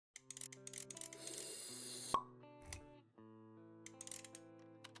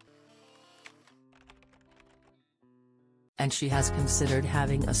and she has considered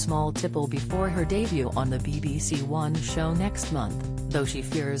having a small tipple before her debut on the BBC One show next month, though she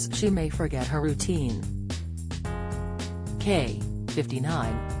fears she may forget her routine. Kaye,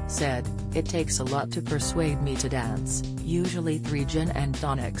 59, said, "It takes a lot to persuade me to dance, usually 3 gin and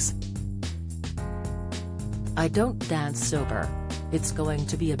tonics. I don't dance sober. It's going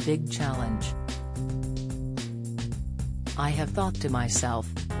to be a big challenge. I have thought to myself,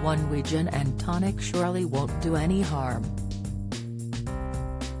 1 wee gin and tonic surely won't do any harm.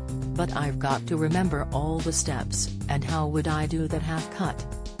 But I've got to remember all the steps, and how would I do that half-cut?"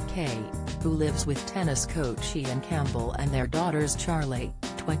 Kaye, who lives with tennis coach Ian Campbell and their daughters Charlie,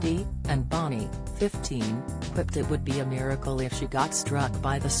 20, and Bonnie, 15, quipped it would be a miracle if she got struck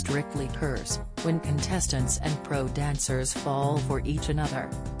by the Strictly curse, when contestants and pro dancers fall for each another.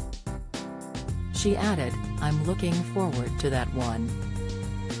 She added, "I'm looking forward to that one.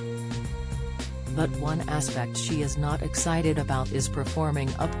 But one aspect she is not excited about is performing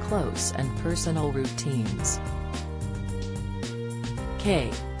up close and personal routines."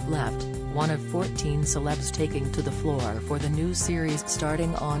 Kaye, left, one of 14 celebs taking to the floor for the new series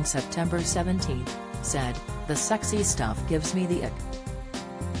starting on September 17, said, "The sexy stuff gives me the ick.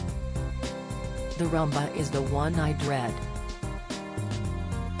 The rumba is the one I dread.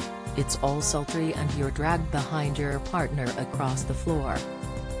 It's all sultry and you're dragged behind your partner across the floor.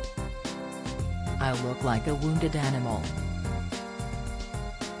 I look like a wounded animal."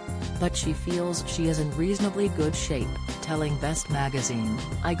 But she feels she is in reasonably good shape, telling Best Magazine,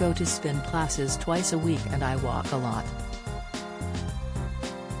 "I go to spin classes twice a week and I walk a lot.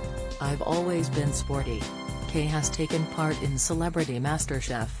 I've always been sporty." Kaye has taken part in Celebrity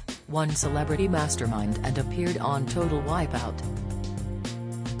MasterChef, won Celebrity Mastermind and appeared on Total Wipeout.